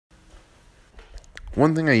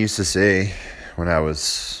One thing I used to say when I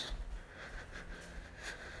was,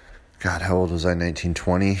 how old was I? 19,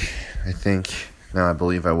 20, I think. No, I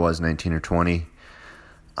believe I was 19 or 20.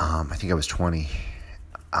 I think I was 20.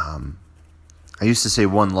 I used to say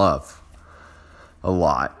one love a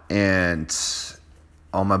lot, and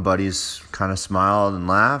all my buddies kind of smiled and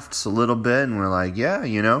laughed a little bit, and we're like,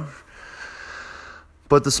 yeah,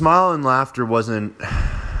 But the smile and laughter wasn't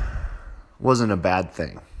a bad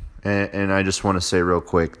thing. And I just want to say real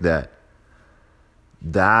quick that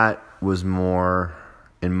was more,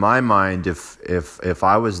 in my mind, if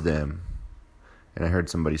I was them, and I heard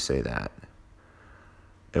somebody say that,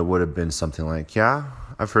 it would have been something like, yeah,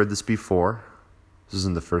 I've heard this before. This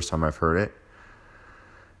isn't the first time I've heard it.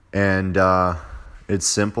 And it's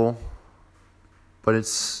simple, but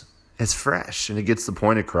it's fresh, and it gets the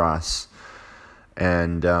point across.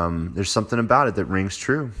 And there's something about it that rings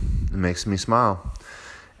true. It makes me smile.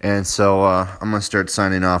 And so I'm going to start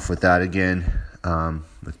signing off with that again,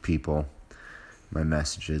 with people, my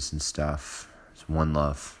messages and stuff. It's one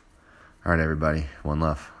love. All right, everybody, one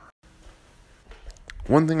love.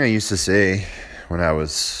 One thing I used to say when I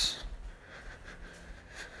was,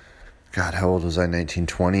 how old was I? 19,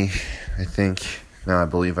 20, I think. No, I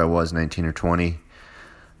believe I was 19 or 20.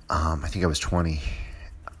 I think I was 20.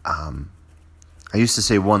 I used to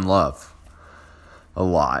say one love a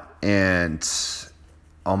lot, and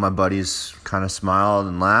all my buddies kind of smiled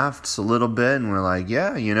and laughed a little bit, and we're like,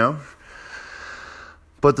 yeah,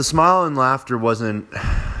 But the smile and laughter wasn't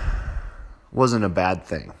a bad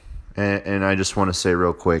thing. And I just want to say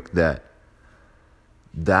real quick that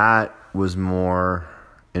was more,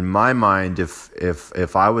 in my mind,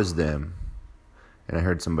 if I was them, and I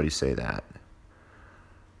heard somebody say that,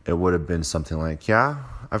 it would have been something like, yeah,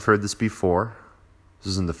 I've heard this before.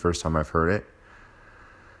 This isn't the first time I've heard it.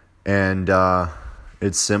 And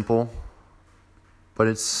it's simple, but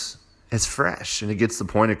it's fresh, and it gets the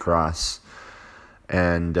point across.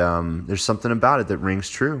 And there's something about it that rings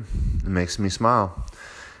true. It makes me smile.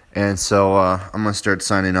 And so I'm going to start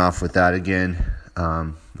signing off with that again,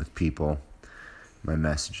 with people, my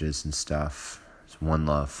messages and stuff. It's one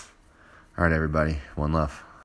love. All right, everybody, one love.